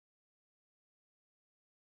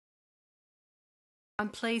I'm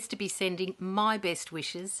pleased to be sending my best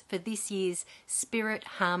wishes for this year's Spirit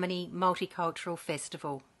Harmony Multicultural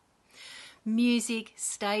Festival. Music,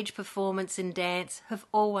 stage performance and dance have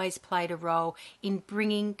always played a role in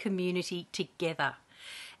bringing community together,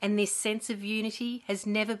 and this sense of unity has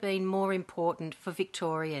never been more important for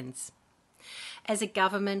Victorians. As a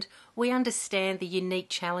government, we understand the unique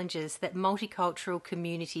challenges that multicultural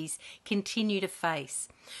communities continue to face,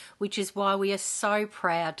 which is why we are so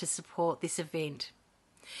proud to support this event.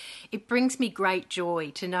 It brings me great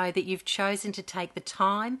joy to know that you've chosen to take the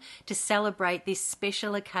time to celebrate this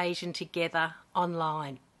special occasion together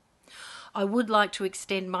online. I would like to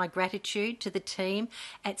extend my gratitude to the team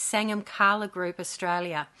at Sangam Kala Group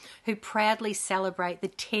Australia, who proudly celebrate the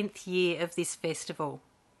 10th year of this festival.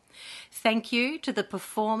 Thank you to the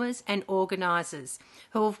performers and organisers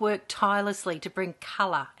who have worked tirelessly to bring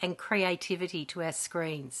colour and creativity to our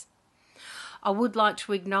screens. I would like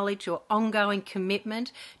to acknowledge your ongoing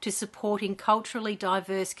commitment to supporting culturally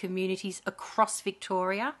diverse communities across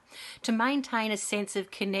Victoria to maintain a sense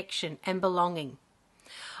of connection and belonging.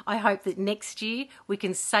 I hope that next year we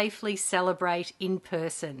can safely celebrate in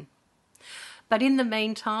person. But in the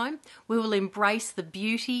meantime, we will embrace the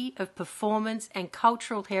beauty of performance and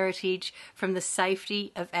cultural heritage from the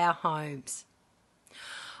safety of our homes.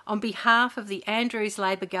 On behalf of the Andrews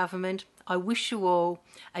Labor Government, I wish you all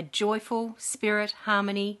a joyful Spirit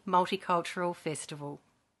Harmony Multicultural Festival.